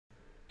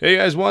Hey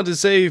guys, wanted to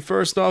say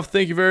first off,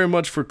 thank you very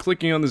much for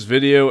clicking on this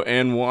video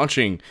and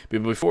watching.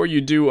 But before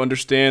you do,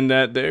 understand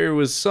that there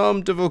was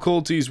some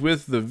difficulties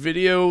with the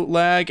video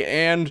lag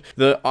and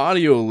the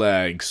audio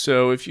lag.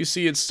 So if you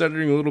see it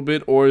stuttering a little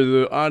bit or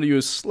the audio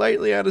is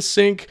slightly out of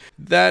sync,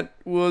 that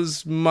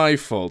was my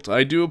fault.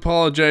 I do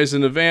apologize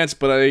in advance,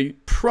 but I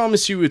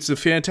promise you it's a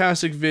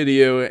fantastic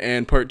video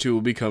and part 2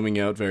 will be coming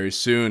out very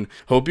soon.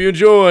 Hope you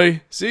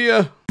enjoy. See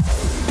ya!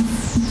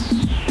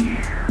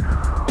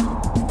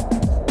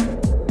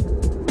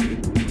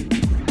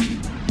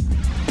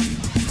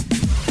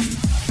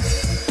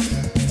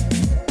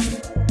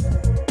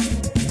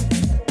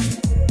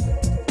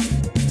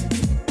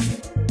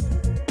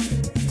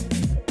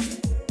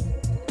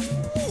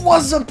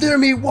 What's up there,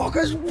 meat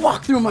walkers?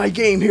 Walk through my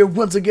game here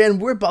once again.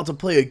 We're about to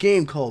play a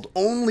game called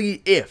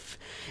Only If.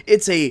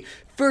 It's a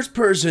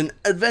first-person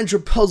adventure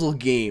puzzle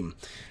game.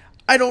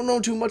 I don't know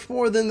too much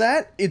more than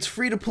that. It's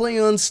free to play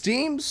on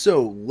Steam,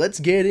 so let's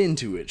get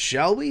into it,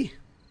 shall we?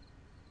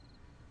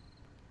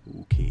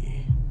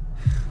 Okay.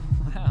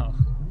 Wow.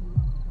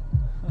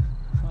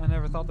 I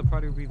never thought the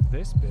party would be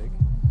this big.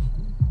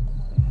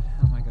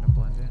 How am I gonna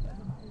blend in?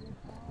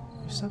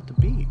 You just have to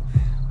be.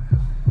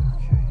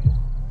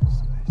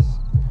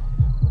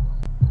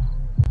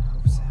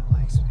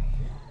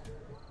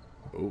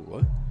 Oh,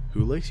 what?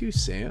 Who likes you,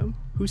 Sam?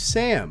 Who's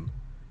Sam?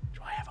 Do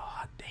I have a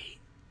hot date?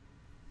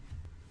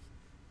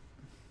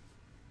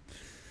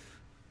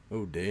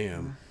 Oh,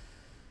 damn.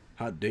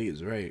 Hot date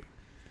is right.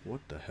 What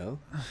the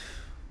hell?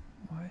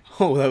 What?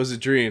 Oh, that was a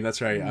dream.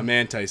 That's right. I'm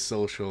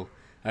antisocial.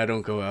 I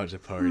don't go out to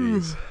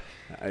parties.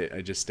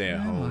 I just stay at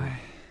home.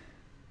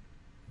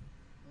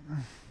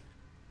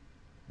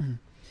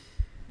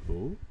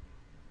 Oh?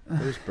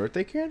 Those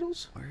birthday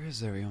candles? Where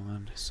is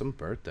everyone? Some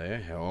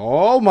birthday.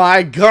 Oh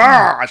my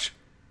gosh!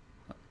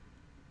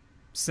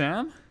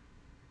 Sam?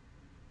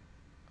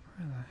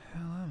 Where the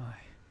hell am I?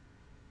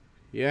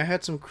 Yeah, I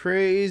had some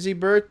crazy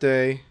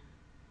birthday.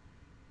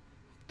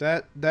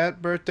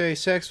 That birthday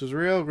sex was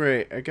real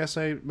great. I guess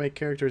my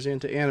character's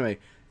into anime.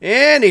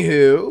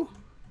 Anywho,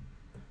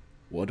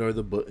 what are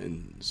the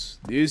buttons?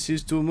 This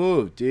is to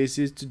move. This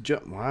is to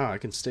jump. Wow, I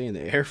can stay in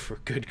the air for a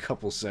good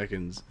couple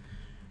seconds.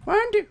 1,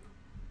 2,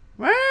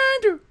 1,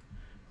 2,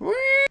 1.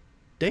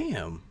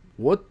 Damn.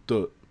 What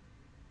the?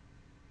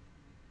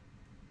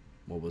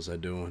 What was I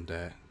doing with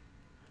that?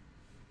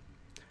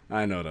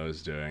 I know what I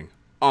was doing.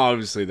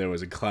 Obviously, there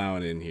was a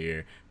clown in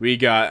here. We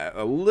got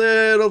a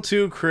little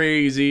too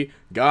crazy,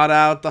 got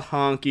out the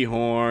honky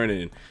horn,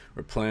 and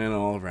we're playing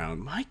all around.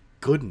 My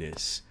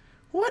goodness.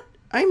 What?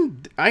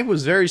 I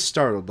was very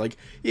startled. Like,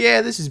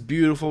 yeah, this is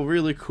beautiful,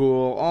 really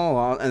cool, all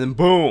on, and then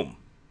boom.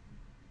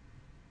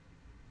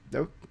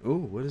 Oh,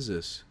 what is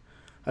this?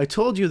 I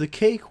told you the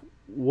cake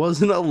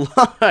wasn't a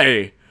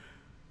lie.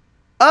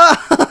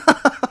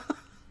 Ah!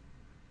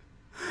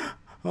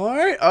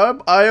 Alright,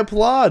 I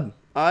applaud.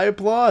 I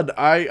applaud.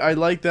 I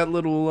like that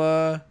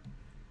little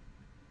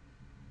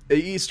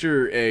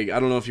Easter egg. I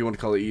don't know if you want to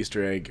call it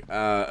Easter egg.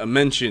 A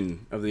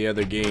mention of the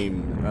other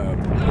game.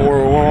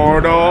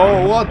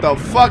 Oh, what the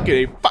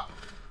fuckity fuck?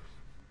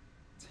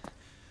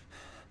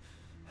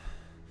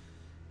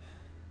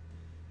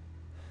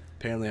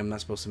 Apparently I'm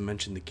not supposed to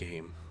mention the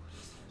game.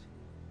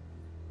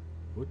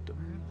 What the?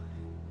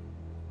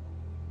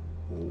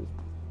 Oh.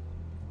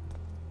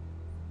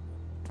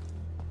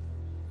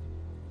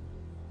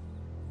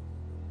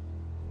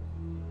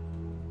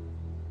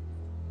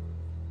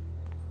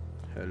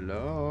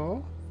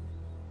 Hello?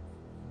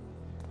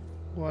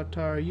 What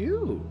are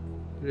you,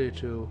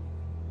 little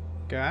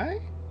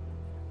guy?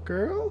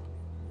 Girl?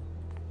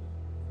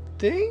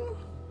 Thing?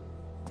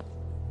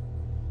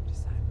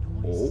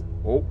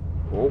 Oh,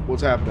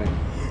 what's happening?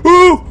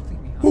 Oh!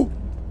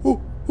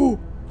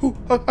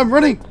 I'm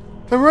running!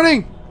 I'm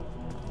running!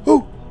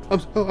 Oh!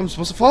 I'm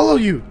supposed to follow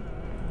you!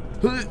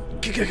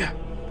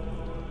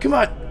 Come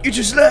on! You're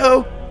too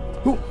slow!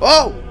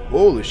 Oh!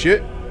 Holy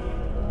shit!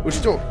 What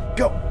you doing?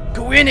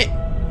 Go in it!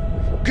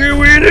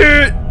 Go in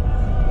it!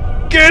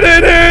 Get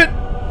in it!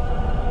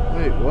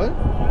 Wait, what?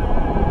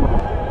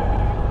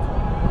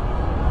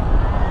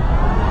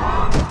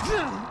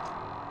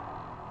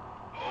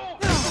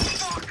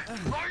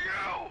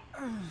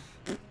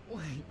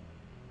 Wait,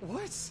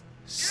 what?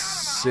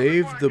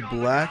 Save the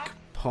black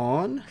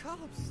pawn?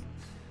 Cops.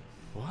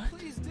 What?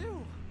 Please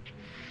do.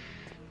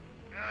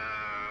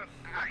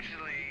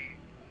 Actually,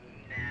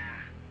 nah.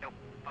 Nope.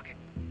 Fuck it.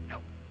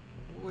 Nope.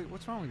 Wait,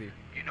 what's wrong with you?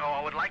 You know,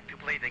 I would like to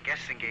play the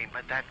guessing game,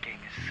 but that game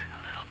is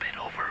a little bit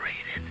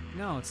overrated.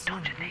 No, it's Don't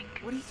not. you think?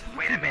 What are you talking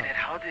Wait a about? minute.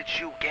 How did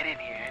you get in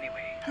here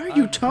anyway? How are you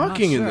I'm not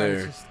talking in sure.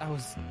 there? I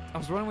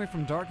was running away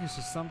from darkness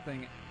or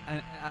something,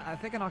 and I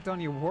think I knocked on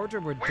your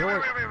wardrobe or Wait.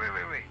 door.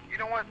 Wait. You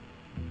know what?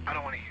 I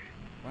don't want to hear it.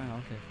 Wow,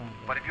 okay, fine.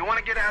 But if you want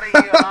to get out of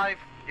here alive,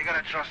 you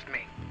gotta trust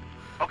me.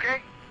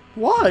 Okay?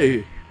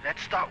 Why?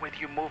 Let's start with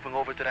you moving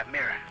over to that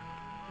mirror.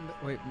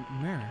 Wait,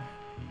 mirror?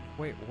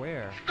 Wait,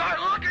 where? Start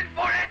looking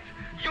for it!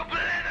 You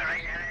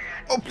blithering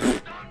idiot! Oh,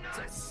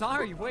 pfft.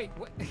 Sorry, wait,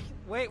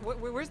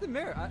 where's the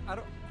mirror? I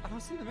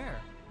don't see the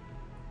mirror.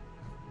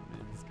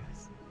 Man, this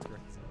guy's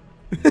crazy.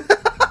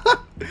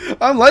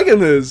 I'm liking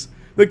this.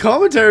 The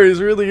commentary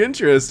is really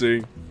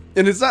interesting,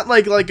 and it's not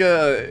like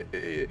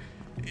a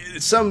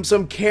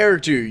some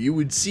character you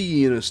would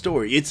see in a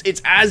story.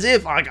 It's as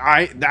if like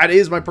that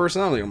is my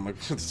personality. I'm like,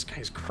 this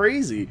guy's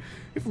crazy.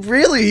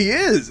 Really, he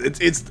is.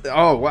 It's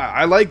oh wow,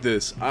 I like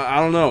this. I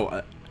don't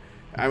know.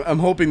 I'm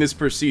hoping this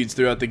proceeds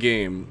throughout the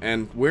game.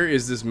 And where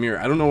is this mirror?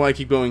 I don't know why I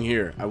keep going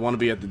here. I want to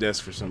be at the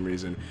desk for some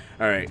reason.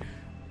 All right.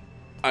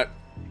 You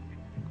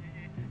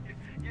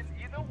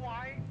know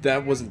why?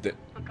 That wasn't it.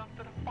 Look up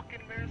to the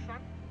fucking mirror, son.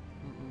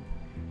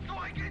 So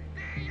I can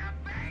see your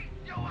face,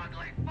 you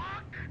ugly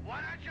fuck.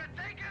 Why don't you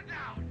take it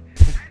down and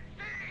see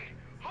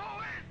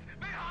who is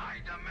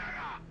behind the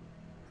mirror?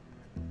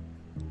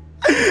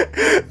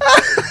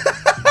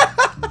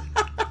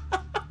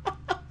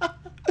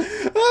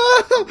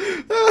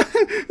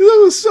 That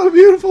was so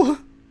beautiful.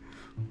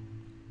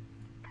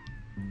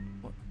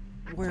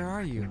 Where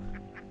are you?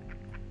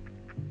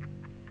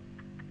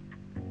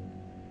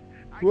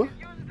 What? I can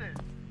use this.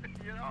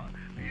 You know,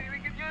 we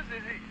can use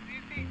this.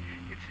 You see,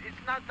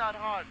 it's not that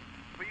hard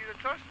for you to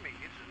trust me.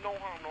 It's no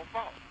harm, no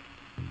foul.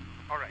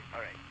 All right.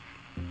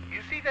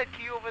 You see that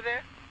key over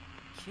there?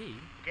 Key?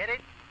 Get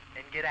it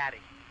and get out of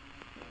here.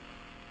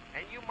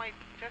 And you might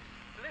just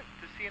live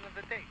to see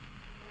another day.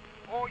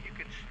 Or you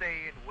can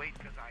stay and wait,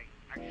 because I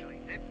actually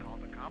did call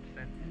the cops,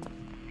 and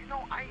you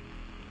know, I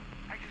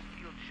just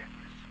feel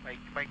generous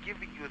by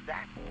giving you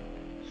that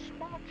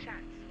small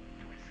chance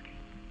to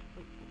escape.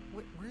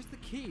 Wait, where's the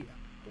key?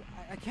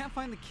 I can't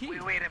find the key.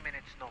 Wait a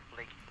minute,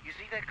 Snowflake. You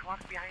see that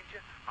clock behind you?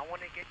 I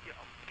want to get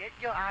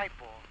your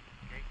eyeball,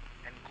 okay,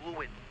 and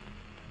glue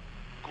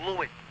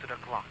it to the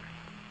clock.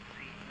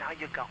 See, now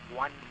you got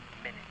 1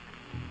 minute.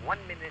 1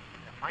 minute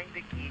to find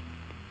the key,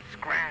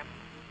 scram,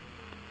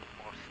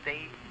 or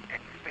stay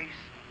and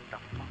face the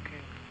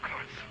fucking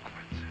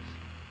consequences.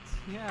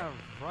 Yeah,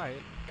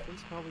 right.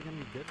 It's probably gonna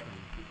be good for me.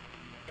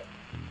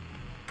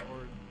 Or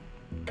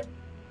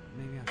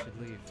maybe I should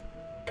leave.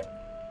 Damn,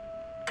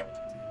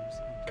 there's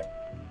something.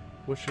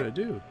 What should I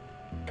do?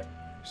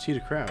 C to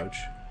crouch.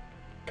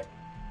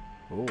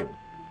 Oh.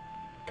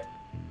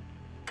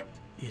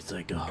 It's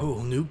like a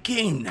whole new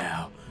game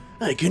now.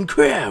 I can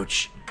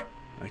crouch.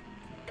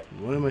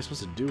 What am I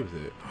supposed to do with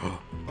it?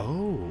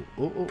 Oh.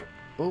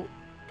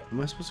 Am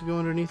I supposed to go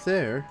underneath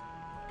there?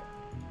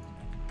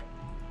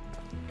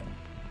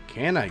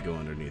 Can I go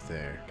underneath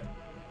there?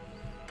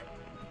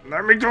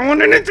 Let me go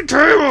underneath the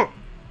table!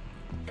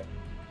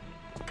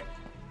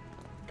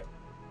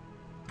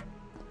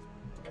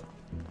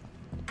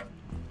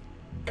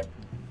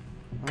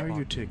 Why are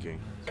you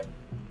ticking?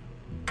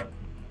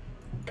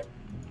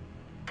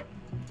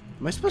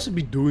 Am I supposed to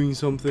be doing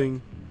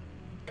something?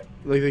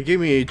 Like, they gave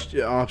me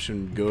an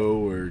option, go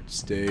or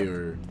stay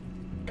or...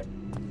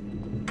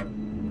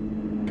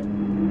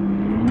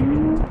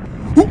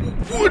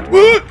 What?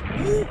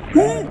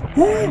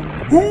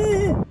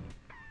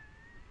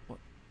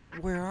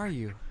 Where are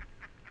you?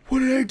 What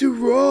did I do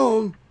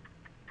wrong?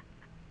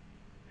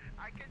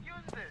 I can use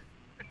this.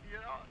 You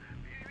know,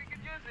 we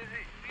can use this.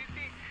 You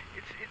see,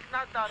 it's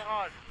not that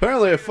hard.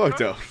 Apparently I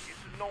fucked up.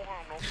 It's no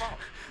harm, no foul.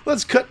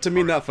 Let's cut to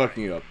me not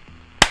fucking up.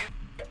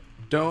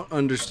 Don't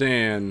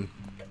understand.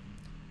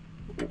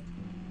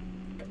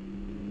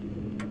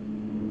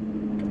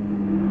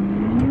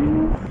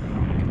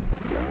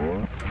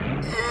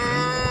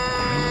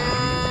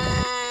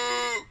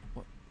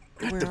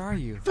 Where are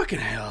you? Fucking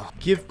hell.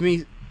 Give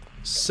me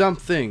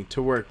something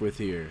to work with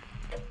here.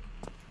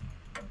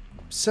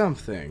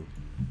 Something.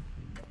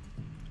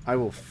 I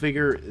will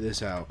figure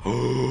this out.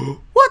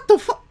 What the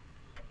fuck?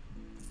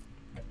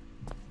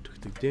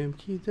 Took the damn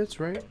key. That's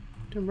right.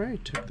 Damn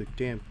right. Took the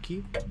damn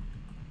key.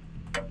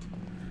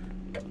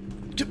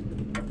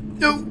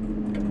 No!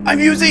 I'm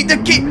using the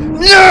key!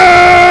 No!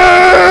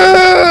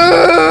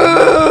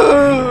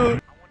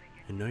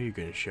 I know you're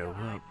gonna show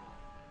up.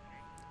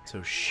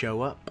 So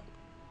show up.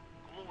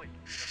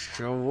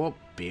 Show up,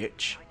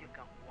 bitch. Now you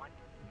got 1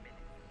 minute.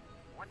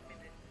 1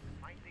 minute to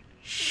find the key.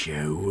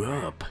 Show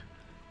up.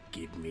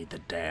 Give me the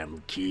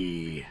damn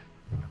key.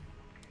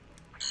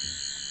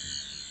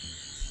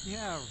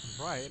 Yeah,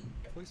 right.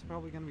 Police are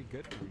probably gonna be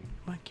good for me.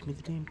 Come on, give me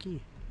the damn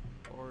key.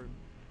 Or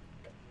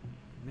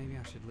maybe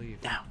I should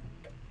leave. Now.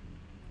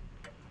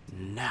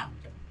 Now.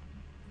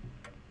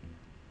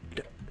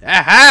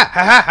 Ha ha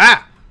ha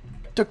ha!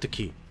 Took the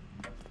key.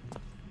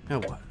 Now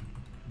what?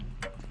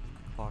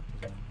 Clock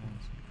doesn't have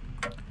hands.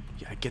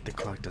 Yeah, I get the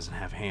clock doesn't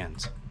have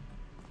hands.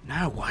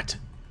 Now what?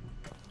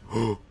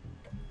 Oh,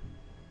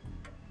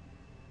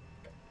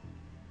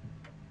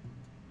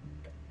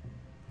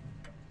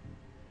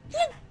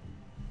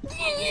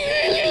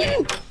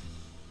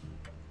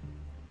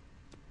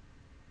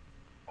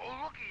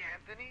 looky,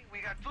 Anthony.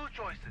 We got 2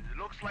 choices. It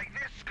looks like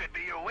this could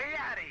be your way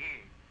out of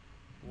here.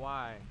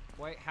 Why?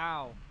 Wait,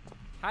 how?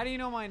 How do you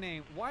know my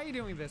name? Why are you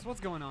doing this? What's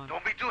going on?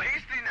 Don't be too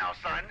hasty now,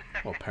 son.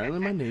 Well,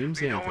 apparently my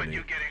name's We know when Anthony.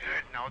 you're getting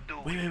hurt. Now do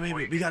it Wait,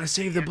 before you we gotta get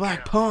save the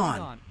Black Hold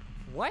Pawn. on.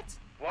 What?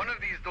 One of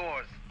these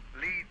doors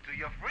lead to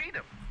your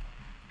freedom,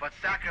 but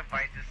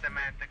sacrifices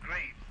Samantha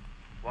Graves.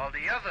 while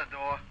the other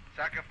door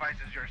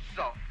sacrifices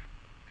yourself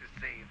to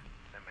save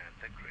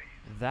Samantha Gray.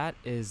 That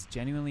is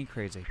genuinely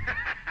crazy.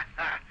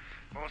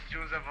 Most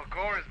tunes have a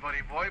chorus,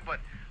 buddy boy, but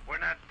we're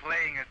not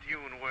playing a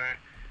tune, we're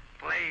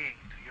playing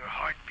to your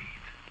heartbeat.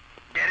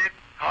 Get it?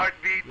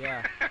 Heartbeat?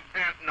 Yeah.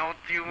 No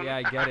tune? Yeah,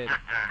 I get it.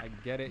 I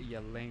get it, you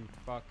lame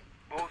fuck.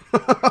 Both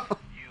doors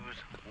use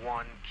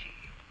one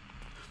key.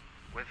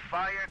 With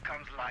fire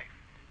comes life.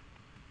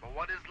 But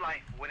what is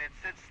life when it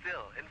sits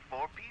still in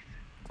 4 pieces?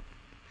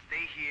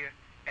 Stay here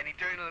and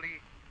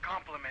eternally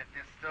complement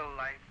this still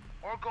life,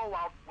 or go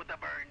out with a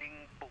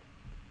burning boom.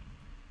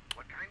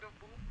 What kind of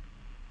boom?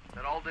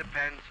 That all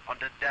depends on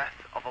the death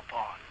of a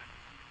pawn.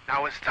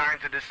 Now it's time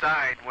to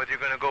decide whether you're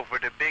gonna go for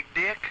the big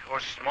dick or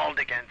small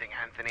dick ending,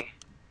 Anthony.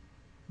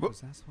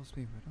 Was that supposed to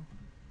be a riddle?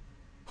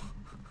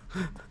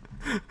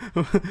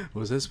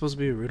 Was that supposed to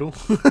be a riddle?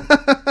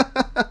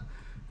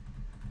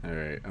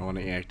 Alright, I want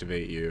to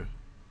activate you.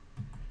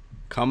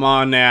 Come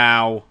on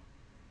now.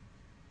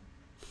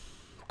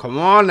 Come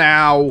on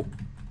now. Well,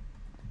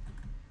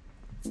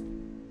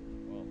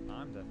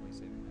 I'm definitely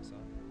saving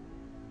myself.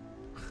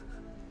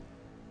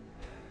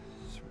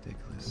 It's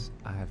ridiculous.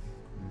 I have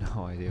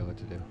no idea what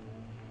to do.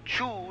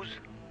 Choose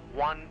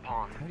one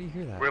pawn. How do you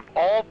hear that? Rip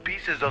all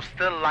pieces of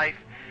still life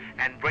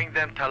and bring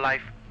them to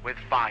life with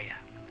fire.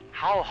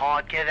 How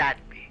hard can that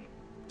be?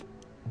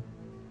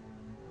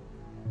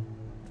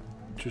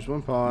 Choose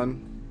one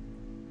pawn.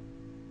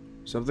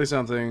 Something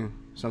something.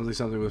 Something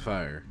something with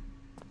fire.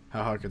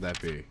 How hard could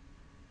that be?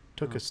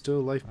 Took a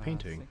still life I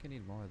painting. think I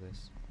need more of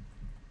this.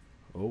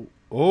 Oh.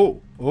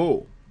 Oh.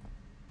 Oh.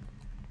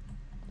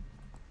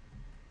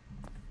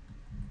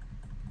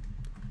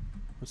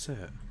 What's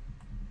that?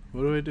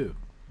 What do I do?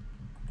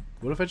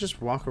 What if I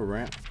just walk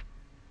around?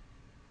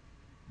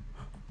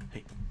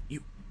 Hey,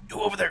 you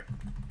over there!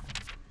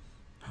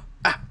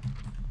 Ah!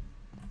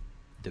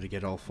 Did I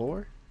get all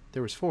 4?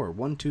 There was 4.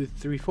 1, 2,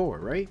 3, 4,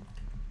 right?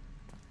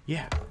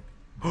 Yeah.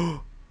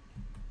 The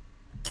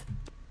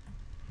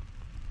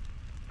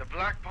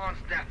black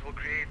pawn's death will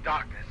create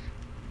darkness.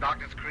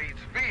 Darkness creates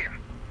fear.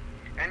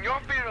 And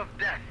your fear of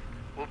death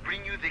will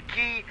bring you the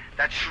key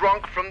that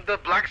shrunk from the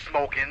black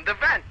smoke in the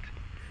vent.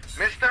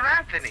 Mr.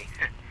 Anthony,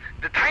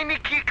 the tiny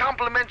key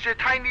complements your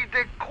tiny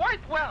dick quite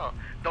well,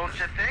 don't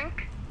you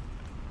think?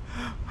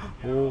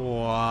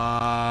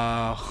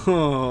 Wow.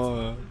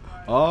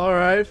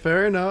 Alright,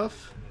 fair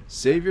enough.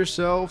 Save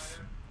yourself.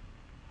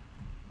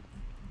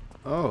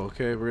 Oh,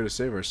 okay, we're gonna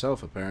save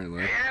ourselves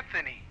apparently. Hey,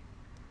 Anthony,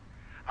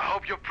 I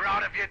hope you're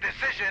proud of your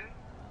decision.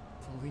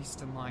 The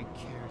least of my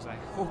cares. I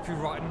hope you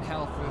rot in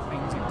hell for the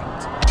things you've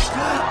done to me.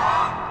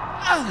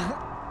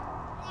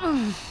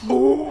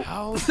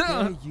 How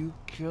dare you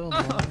kill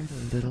my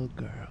little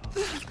girl?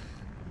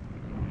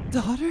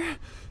 Daughter?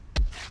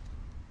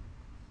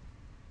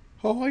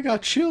 Oh, I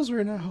got chills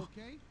right now.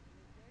 Okay?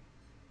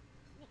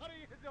 What are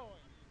you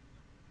doing?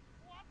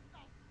 What the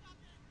fuck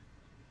is...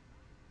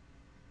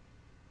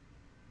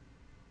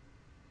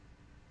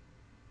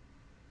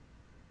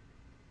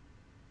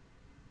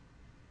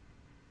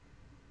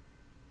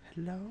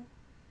 Hello?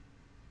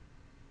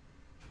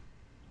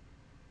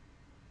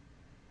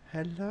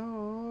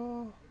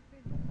 Hello?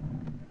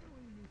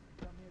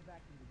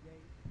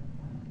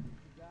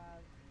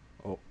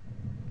 Oh.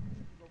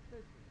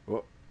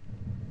 What?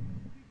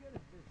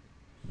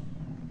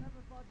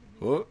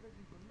 What?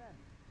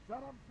 Shut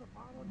up,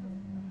 Stefano.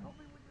 Just help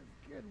me with this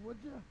kid, would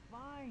you?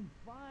 Fine,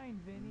 fine,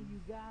 Vinny, you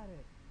got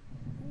it.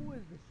 Who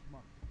is the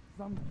schmuck?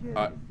 Some kid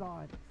I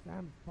saw at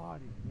Sam's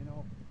party, you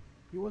know.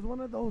 He was one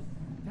of those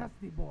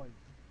testy boys.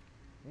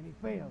 And he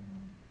failed.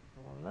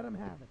 So I'll let him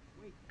have it.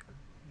 Wait,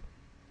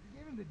 you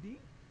gave him the D?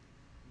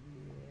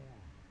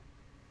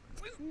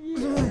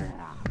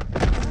 Yeah.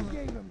 I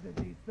gave him the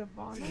D,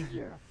 Stefano.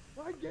 Yeah.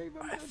 I gave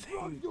him the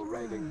drugs, you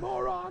raving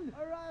moron!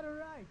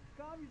 Alright.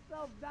 Calm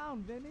yourself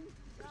down, Vinny.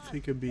 I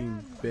think I'm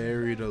being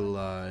buried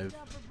alive.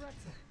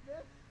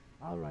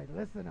 Alright,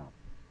 listen up.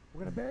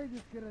 We're gonna bury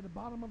this kid at the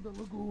bottom of the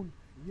lagoon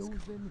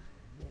using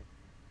this.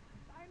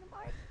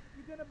 Dynamite?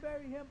 You're gonna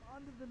bury him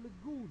under the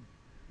lagoon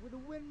with a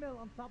windmill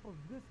on top of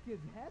this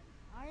kid's head?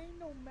 I ain't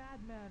no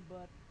madman,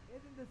 but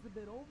isn't this a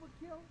bit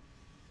overkill?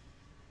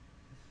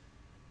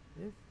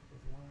 This is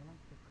what I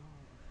like to call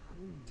a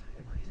queen.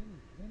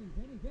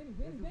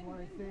 This is why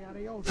I say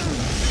adios.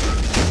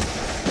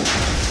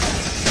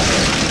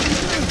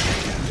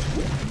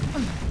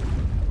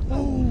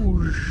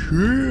 Oh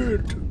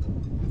shit!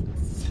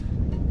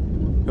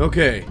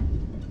 Okay.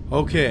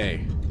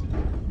 Okay.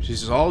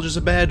 This is all just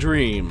a bad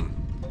dream.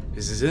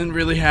 This isn't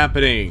really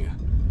happening.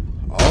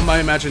 All my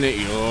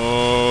imagination.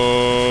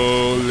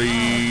 Holy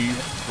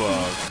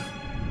fuck.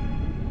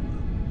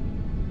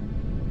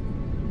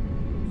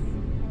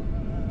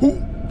 Who?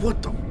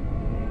 What the?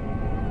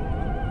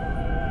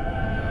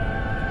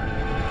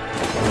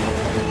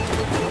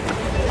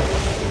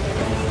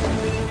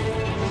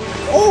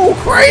 Oh,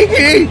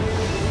 Craigie!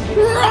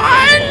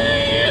 Run!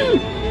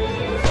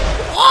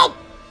 Oh!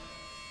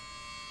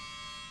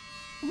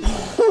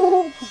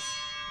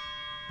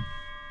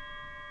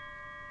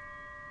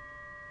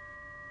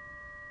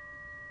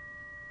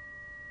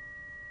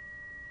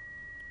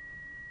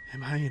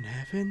 Am I in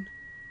heaven?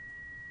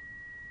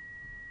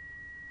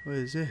 What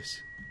is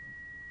this?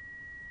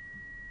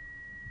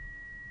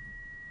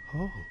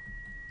 Oh.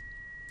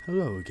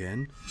 Hello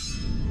again.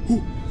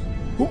 Ooh.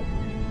 Ooh.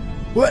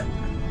 What?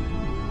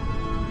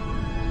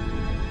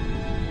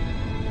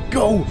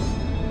 Go!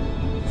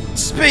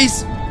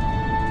 Space!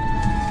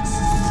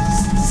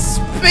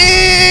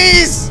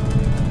 Space!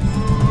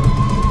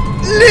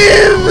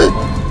 Live!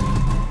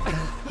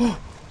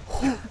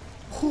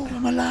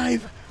 I'm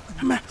alive.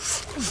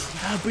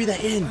 Breathe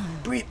that in.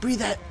 Breathe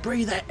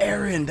that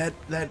air in. That.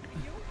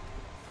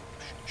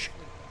 Shh.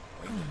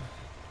 Did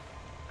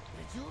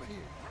you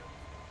hear that?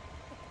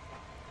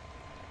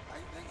 I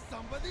think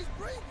somebody's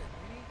breathing.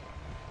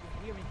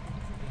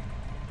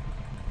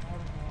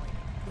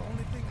 The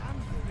only thing I'm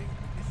hearing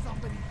is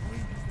somebody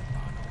breathing,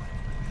 Stefano.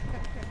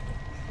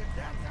 If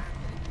that's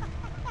Anthony.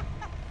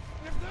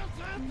 If that's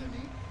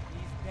Anthony.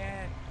 He's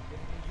dead.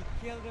 You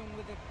killed him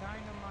with a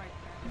dynamite,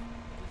 man.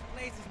 This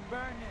place is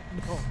burning.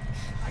 No.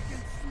 I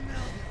can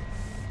smell him.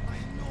 I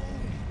know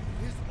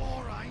his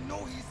aura. I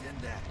know he's in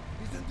there.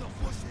 He's in the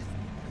bushes.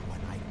 And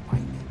when I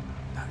find him,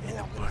 Not in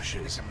the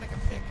bushes. I'm like a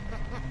pig.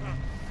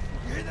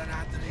 You hear that,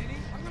 Anthony?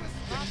 I'm gonna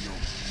stick you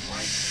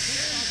right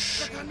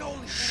in the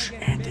cannoli.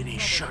 Anthony,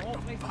 shut the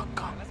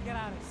fuck up. Let's get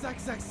out of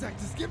here. Sec.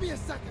 Just give me a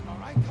second, all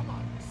right? Come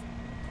on.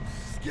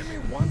 Just give me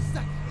 1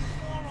 second.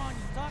 Moron,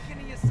 you're talking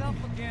to yourself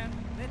again.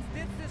 Let's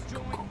ditch this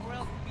joint or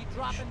else we'll be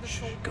dropping the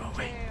soul. Go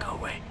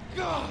away.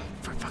 God,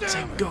 For fuck's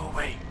damn sake, it. go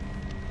away.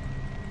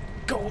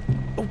 Go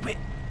away.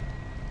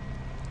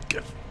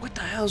 What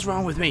the hell's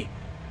wrong with me?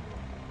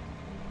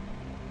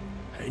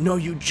 I know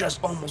you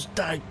just almost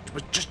died,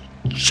 but just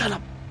shut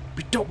up.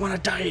 We don't want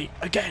to die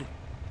again.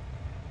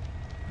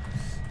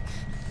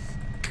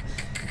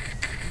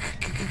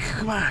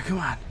 Come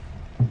on.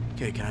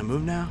 Okay, can I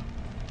move now?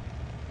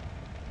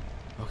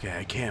 Okay,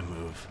 I can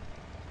move.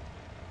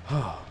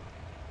 Oh.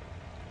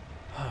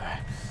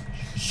 Alright.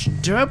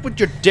 Shut up with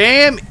your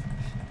damn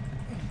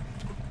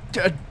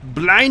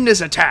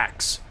blindness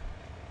attacks.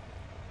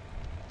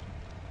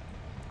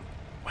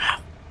 Wow.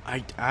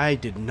 I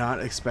did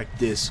not expect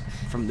this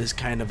from this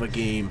kind of a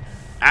game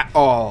at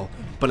all.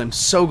 But I'm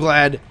so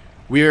glad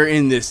we are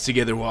in this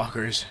together,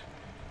 walkers.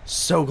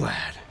 So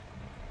glad.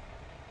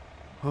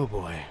 Oh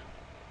boy.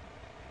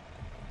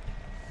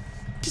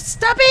 Just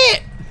stop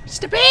it!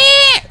 Stop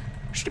it!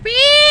 Stop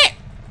it!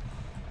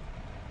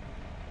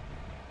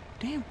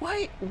 Damn,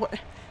 why? What?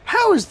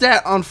 How is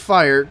that on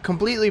fire,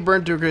 completely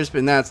burnt to a crisp,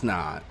 and that's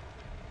not?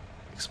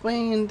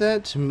 Explain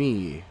that to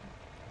me.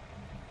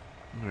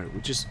 Alright,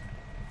 we just...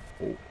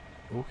 Oh,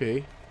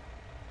 okay.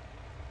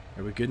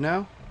 Are we good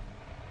now?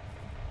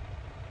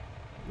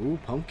 Ooh,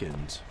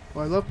 pumpkins.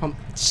 Oh, I love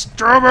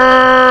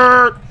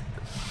Strawberry!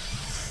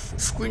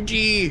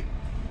 Squingy!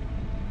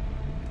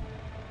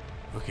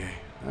 Okay,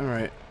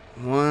 alright.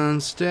 One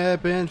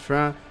step in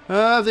front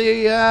of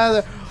the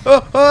other.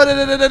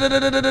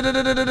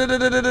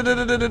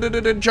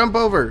 Jump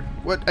over.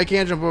 What? I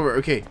can't jump over.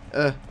 Okay.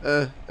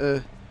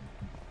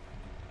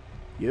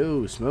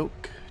 Yo,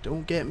 smoke.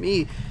 Don't get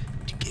me.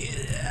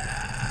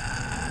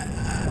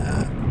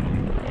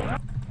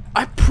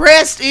 I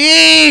pressed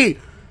E!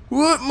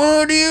 What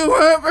more do you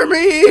want from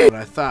me? What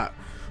I thought.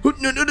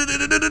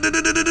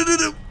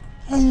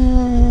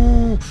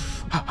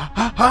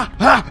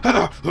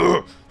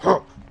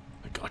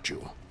 I got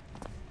you.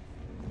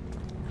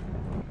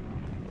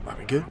 Are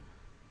we good?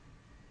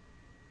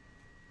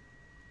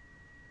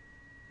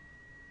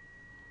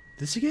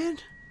 This again?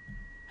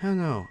 Hell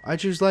no. I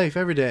choose life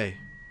every day.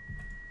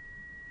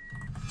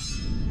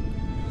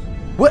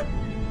 What?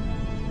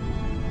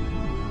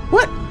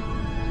 What?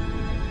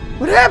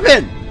 What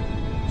happened?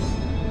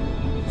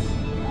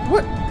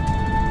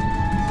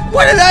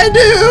 What did I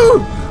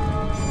do?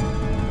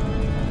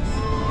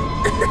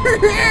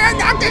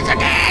 Not this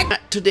again!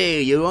 Not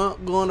today, you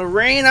aren't gonna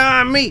rain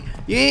on me.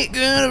 You ain't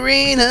gonna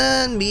rain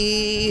on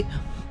me.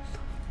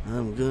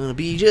 I'm gonna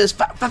be just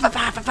fine.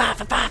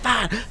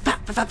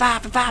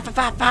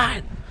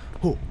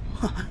 Oh.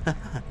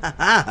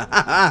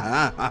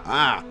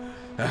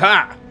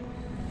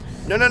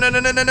 No.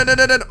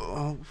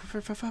 Oh,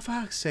 for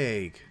fuck's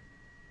sake.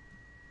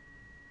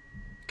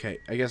 Okay,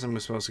 I guess I'm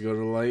supposed to go to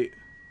the light.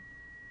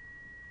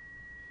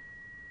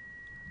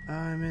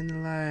 I'm in the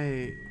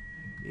light.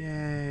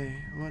 Yay.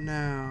 What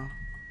now?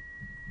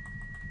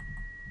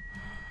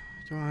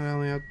 Don't I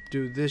only have to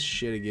do this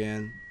shit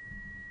again?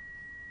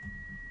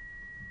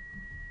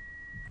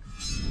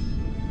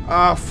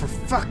 Oh, for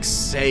fuck's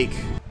sake.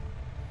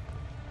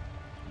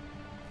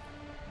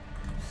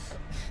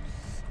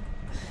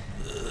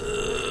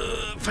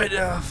 Fight it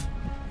off.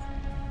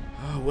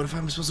 Oh, what if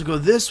I'm supposed to go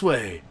this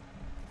way?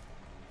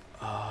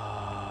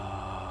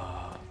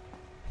 Oh.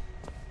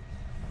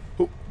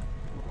 Go.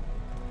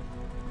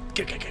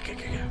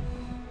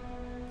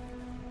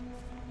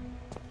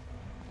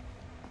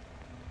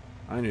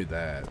 I knew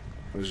that.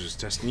 I was just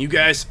testing you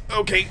guys.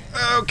 Okay.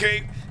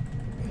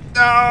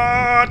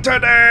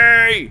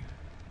 Today!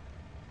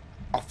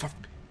 Oh, fuck.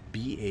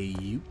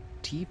 Beautiful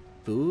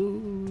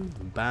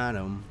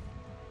bottom.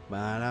 What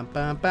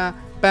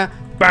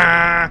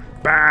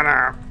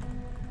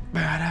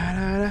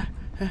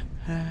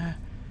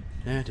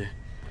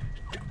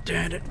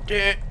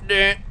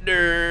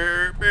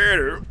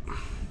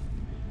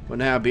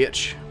now,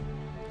 bitch?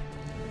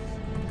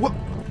 What?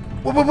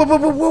 Whoa, whoa, whoa, whoa,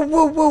 whoa,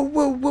 whoa, whoa,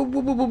 whoa, whoa, whoa,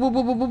 whoa, whoa,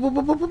 whoa, whoa,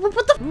 whoa, whoa, whoa,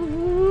 what the?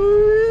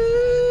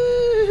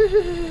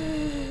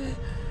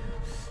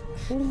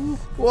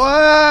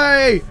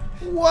 Why?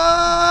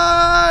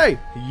 Why?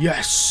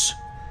 Yes.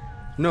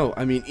 No,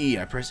 I mean E.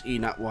 I press E,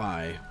 not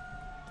Y.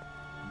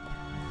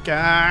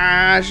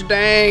 Gosh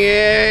dang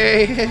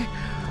it.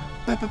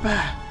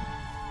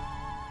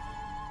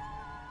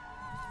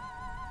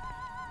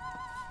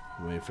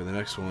 Wait for the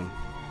next one.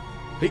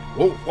 Hey,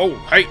 whoa, whoa,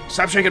 hey,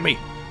 stop shaking me.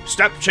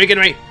 Stop shaking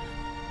me.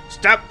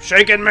 Stop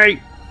shaking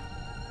me.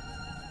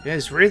 Yeah,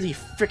 it's really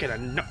freaking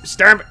annoying.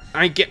 Stop it.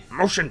 I get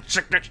motion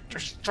sickness.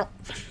 Just stop.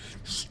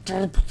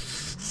 Stop.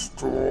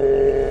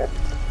 Stop.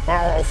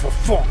 Oh, for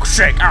fuck's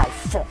sake. Oh,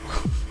 fuck.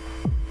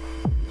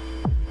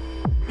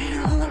 Man,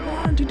 all I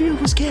wanted to do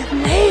was get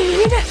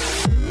laid.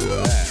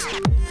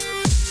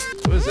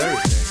 What is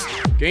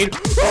everything? Gain.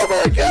 Oh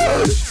my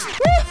gosh.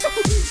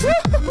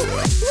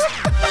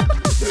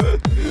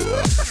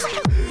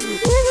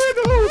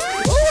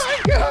 Oh my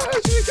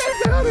gosh, you guys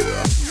got it.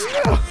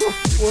 No.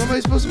 What am I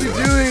supposed to be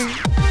doing?